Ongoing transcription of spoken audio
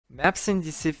Maps in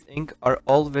Deceive Inc. are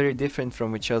all very different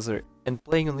from each other, and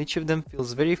playing on each of them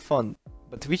feels very fun,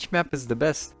 but which map is the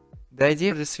best? The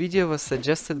idea of this video was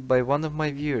suggested by one of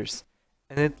my viewers,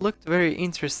 and it looked very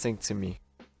interesting to me.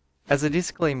 As a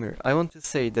disclaimer, I want to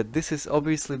say that this is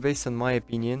obviously based on my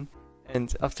opinion,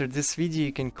 and after this video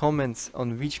you can comment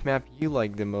on which map you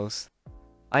like the most.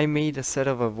 I made a set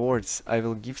of awards I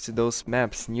will give to those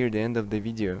maps near the end of the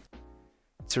video.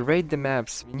 To rate the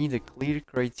maps, we need a clear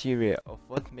criteria of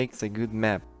what makes a good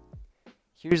map.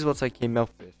 Here's what I came up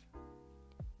with.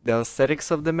 The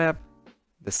aesthetics of the map,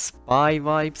 the spy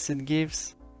vibes it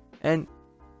gives, and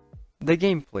the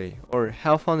gameplay, or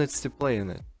how fun it's to play on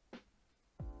it.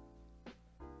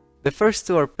 The first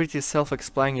two are pretty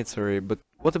self-explanatory, but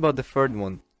what about the third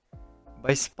one?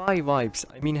 By spy vibes,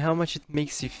 I mean how much it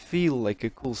makes you feel like a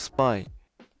cool spy,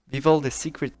 with all the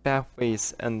secret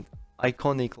pathways and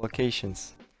iconic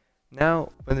locations. Now,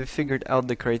 when we figured out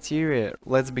the criteria,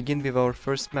 let's begin with our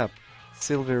first map,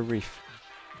 Silver Reef.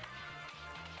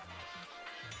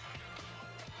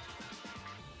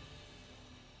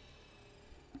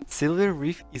 Silver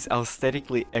Reef is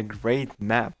aesthetically a great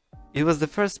map. It was the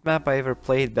first map I ever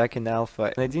played back in alpha,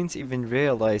 and I didn't even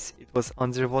realize it was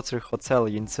underwater hotel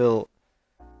until,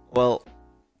 well,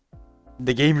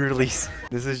 the game release.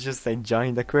 This is just a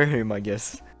giant aquarium, I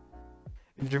guess.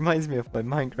 It reminds me of my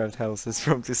Minecraft houses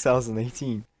from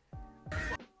 2018.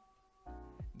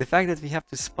 The fact that we have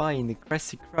to spy in the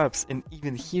grassy crops and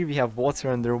even here we have water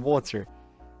underwater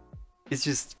is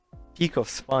just peak of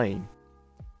spying.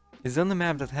 It's on a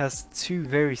map that has two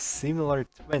very similar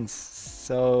twins,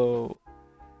 so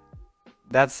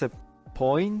that's a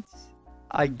point,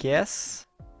 I guess.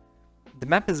 The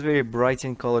map is very bright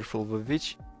and colorful, with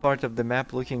each part of the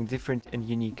map looking different and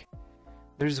unique.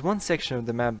 There's one section of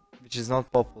the map which is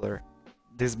not popular,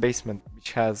 this basement,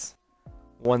 which has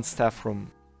one staff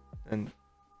room, and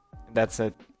that's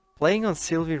it. Playing on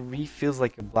Silver Reef feels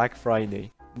like a Black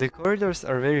Friday. The corridors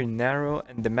are very narrow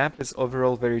and the map is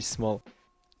overall very small.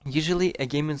 Usually a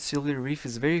game on Silver Reef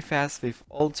is very fast, with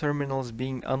all terminals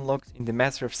being unlocked in the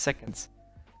matter of seconds.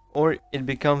 Or it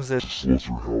becomes a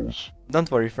slaughterhouse.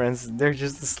 Don't worry friends, they're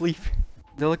just asleep.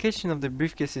 The location of the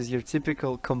briefcase is your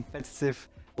typical competitive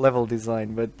level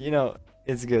design, but you know,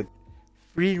 it's good.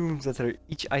 3 rooms that are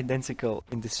each identical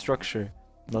in the structure,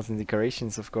 not in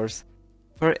decorations of course.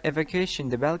 For evacuation,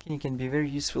 the balcony can be very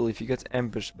useful if you get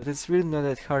ambushed, but it's really not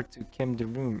that hard to camp the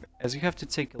room, as you have to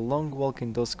take a long walk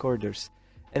in those corridors,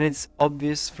 and it's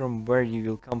obvious from where you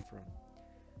will come from.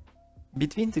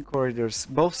 Between the corridors,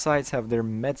 both sides have their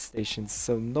med stations,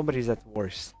 so nobody's at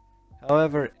worst.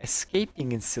 However,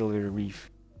 escaping in Silver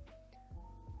Reef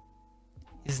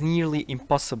is nearly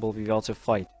impossible without a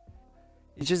fight.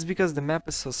 It's just because the map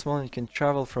is so small you can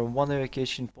travel from one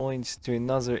evacuation point to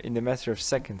another in a matter of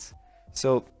seconds.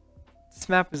 So this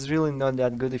map is really not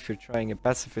that good if you're trying a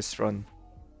pacifist run.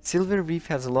 Silver Reef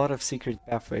has a lot of secret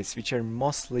pathways which are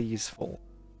mostly useful.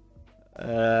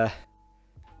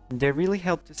 They really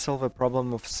help to solve a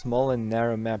problem of small and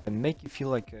narrow map and make you feel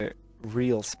like a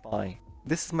real spy.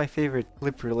 This is my favorite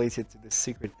clip related to the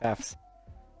secret paths.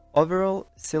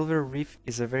 Overall, Silver Reef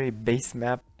is a very base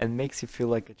map and makes you feel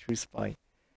like a true spy.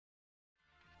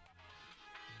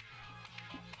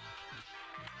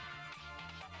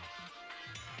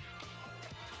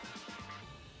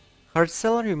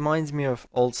 Hardcell reminds me of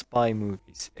old spy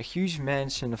movies, a huge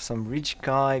mansion of some rich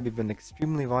guy with an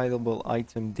extremely valuable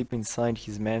item deep inside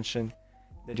his mansion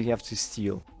that you have to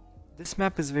steal. This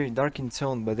map is very dark in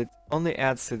tone, but it only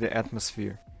adds to the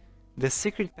atmosphere. The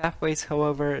secret pathways,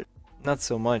 however, not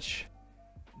so much.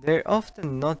 They're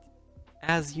often not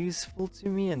as useful to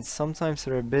me and sometimes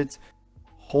are a bit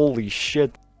holy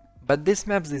shit. But this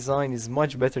map's design is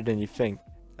much better than you think,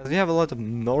 as we have a lot of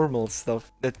normal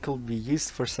stuff that could be used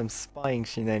for some spying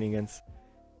shenanigans.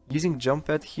 Using jump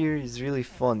pad here is really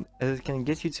fun, as it can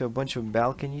get you to a bunch of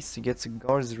balconies to get to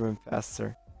guards room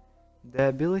faster. The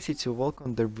ability to walk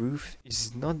on the roof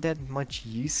is not that much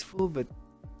useful, but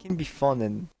can be fun,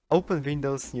 and open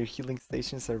windows near healing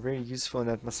stations are very useful and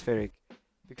atmospheric.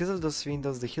 Because of those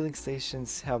windows, the healing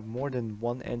stations have more than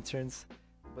one entrance,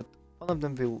 but one of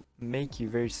them will make you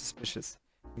very suspicious.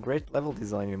 Great level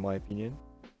design in my opinion.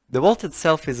 The vault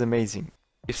itself is amazing.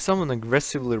 If someone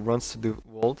aggressively runs to the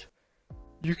vault,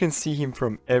 you can see him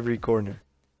from every corner.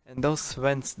 And those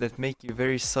vents that make you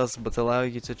very sus but allow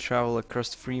you to travel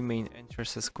across 3 main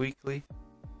entrances quickly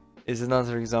is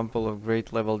another example of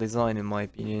great level design in my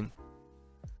opinion.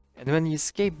 And when you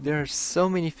escape, there are so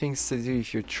many things to do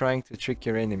if you're trying to trick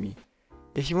your enemy.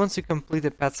 If you want to complete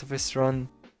a pacifist run,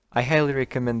 I highly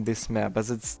recommend this map,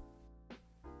 as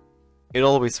it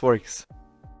always works.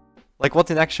 Like what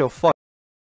in actual fuck?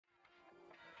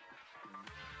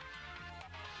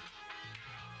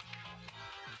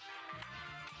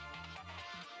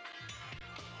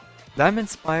 Diamond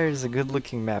Spire is a good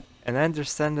looking map, and I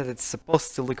understand that it's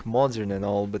supposed to look modern and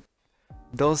all, but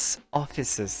those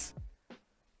offices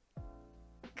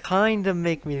kinda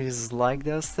make me dislike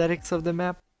the aesthetics of the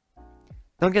map.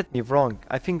 Don't get me wrong,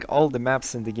 I think all the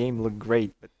maps in the game look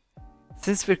great, but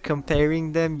since we're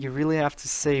comparing them, you really have to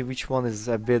say which one is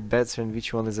a bit better and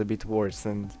which one is a bit worse,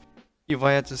 and if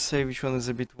I had to say which one is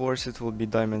a bit worse, it would be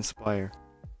Diamond Spire.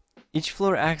 Each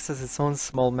floor acts as its own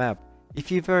small map. If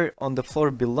you were on the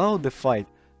floor below the fight,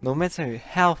 no matter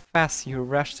how fast you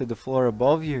rush to the floor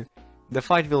above you, the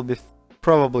fight will be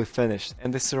probably finished,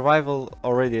 and the survival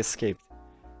already escaped.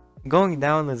 Going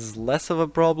down is less of a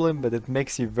problem, but it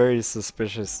makes you very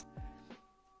suspicious.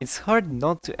 It's hard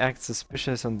not to act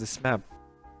suspicious on this map,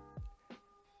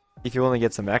 if you want to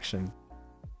get some action.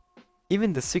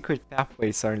 Even the secret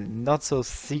pathways are not so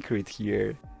secret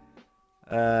here.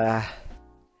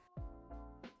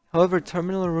 However,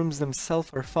 terminal rooms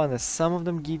themselves are fun, as some of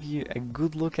them give you a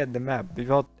good look at the map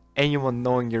without anyone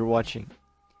knowing you're watching.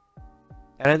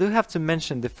 And I do have to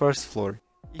mention the first floor.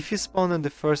 If you spawn on the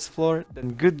first floor,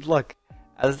 then good luck,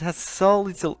 as it has so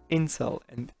little intel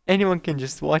and anyone can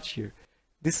just watch you.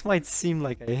 This might seem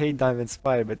like I hate Diamond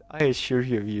Spire, but I assure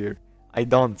you viewer, I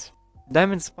don't.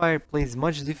 Diamond Spire plays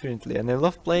much differently and I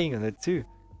love playing on it too.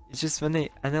 It's just when I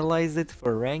analyze it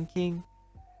for ranking,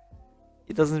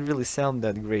 it doesn't really sound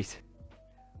that great.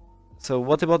 So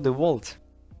what about the vault?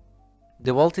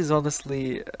 The vault is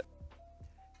honestly...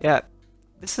 yeah,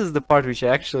 this is the part which I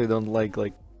actually don't like,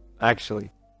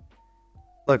 actually.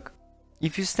 Look,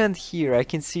 if you stand here, I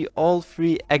can see all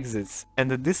 3 exits,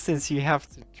 and the distance you have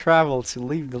to travel to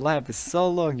leave the lab is so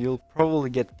long you'll probably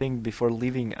get pinged before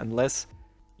leaving unless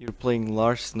you're playing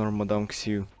Lars nor Madame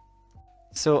Xu.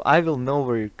 So I will know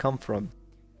where you come from.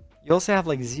 You also have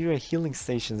like 0 healing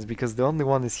stations because the only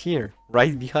one is here,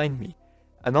 right behind me.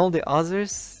 And all the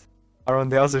others are on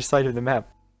the other side of the map.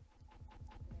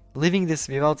 Leaving this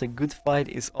without a good fight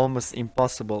is almost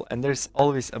impossible, and there's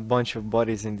always a bunch of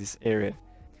bodies in this area.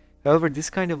 However,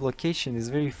 this kind of location is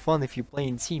very fun if you play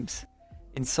in teams.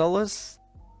 In solos,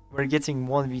 where getting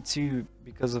 1v2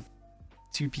 because of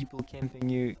 2 people camping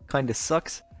you kinda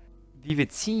sucks. With a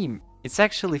team, it's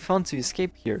actually fun to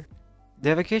escape here.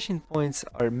 The evacuation points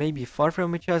are maybe far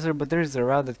from each other, but there is a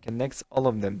route that connects all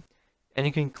of them, and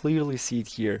you can clearly see it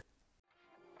here.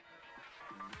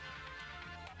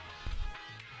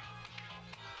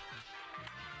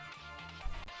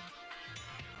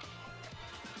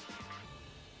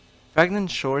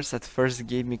 Fragrant Shores at first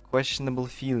gave me questionable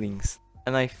feelings,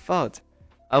 and I thought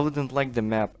I wouldn't like the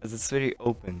map as it's very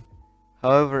open.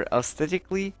 However,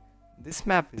 aesthetically, this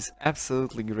map is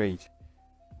absolutely great.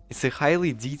 It's a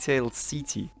highly detailed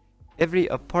city. Every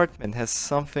apartment has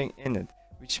something in it,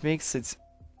 which makes it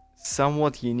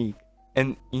somewhat unique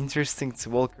and interesting to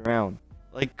walk around.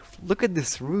 Like, look at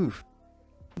this roof.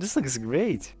 This looks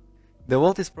great. The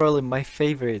vault is probably my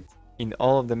favorite in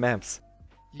all of the maps.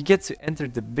 You get to enter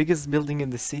the biggest building in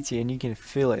the city and you can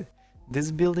feel it.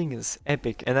 This building is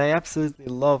epic and I absolutely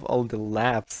love all the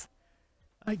labs,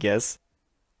 I guess.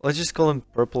 Let's just call them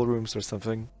purple rooms or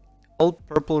something. All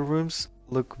purple rooms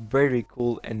look very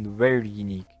cool and very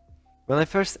unique. When I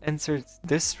first entered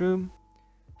this room,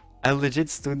 I legit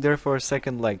stood there for a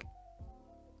second like,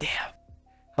 damn.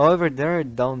 However, there are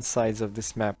downsides of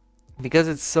this map. Because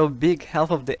it's so big, half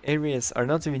of the areas are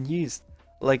not even used.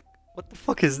 Like, what the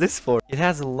fuck is this for? It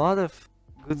has a lot of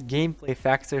good gameplay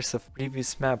factors of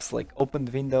previous maps, like opened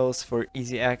windows for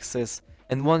easy access,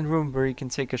 and one room where you can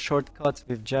take a shortcut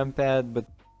with jump pad, but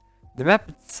the map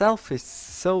itself is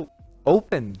so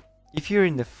open. If you're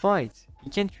in a fight, you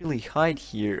can't really hide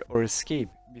here or escape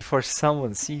before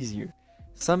someone sees you.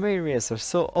 Some areas are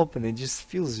so open it just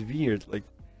feels weird, like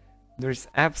there's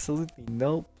absolutely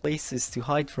no places to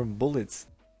hide from bullets.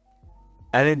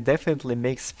 And it definitely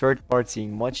makes third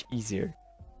partying much easier.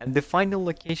 And the final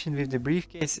location with the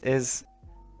briefcase is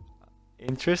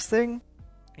interesting.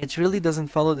 It really doesn't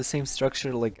follow the same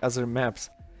structure like other maps,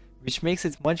 which makes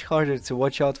it much harder to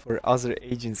watch out for other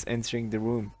agents entering the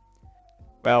room.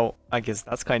 Well, I guess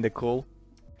that's kinda cool.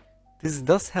 This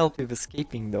does help with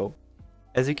escaping though,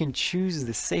 as you can choose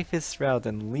the safest route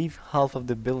and leave half of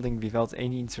the building without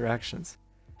any interactions.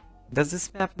 Does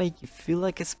this map make you feel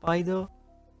like a spy though?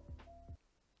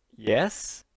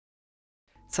 Yes?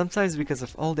 Sometimes because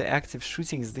of all the active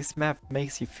shootings, this map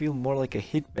makes you feel more like a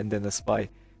hitman than a spy,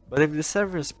 but if the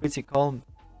server is pretty calm,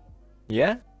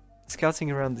 yeah? Scouting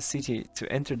around the city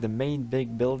to enter the main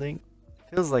big building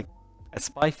feels like a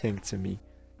spy thing to me.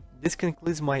 This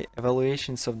concludes my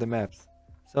evaluations of the maps.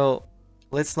 So,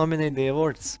 let's nominate the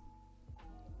awards.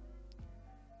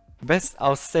 Best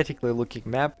aesthetically looking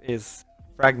map is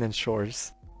Fragrant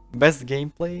Shores. Best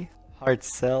gameplay, hard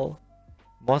sell,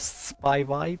 most spy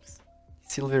vibes,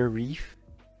 silver reef.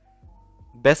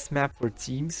 Best map for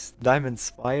teams, diamond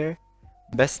spire.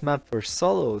 Best map for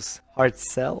solos, hard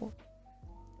sell.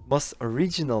 Most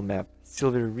original map,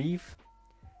 silver reef.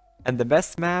 And the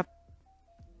best map,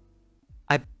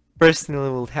 I personally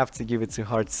will have to give it to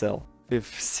hard sell, with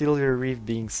silver reef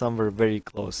being somewhere very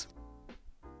close.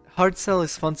 Hard sell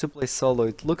is fun to play solo,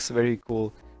 it looks very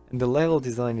cool, and the level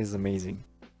design is amazing.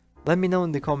 Let me know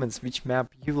in the comments which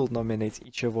map you will nominate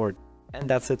each award. And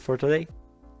that's it for today.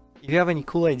 If you have any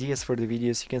cool ideas for the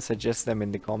videos, you can suggest them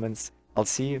in the comments. I'll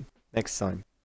see you next time.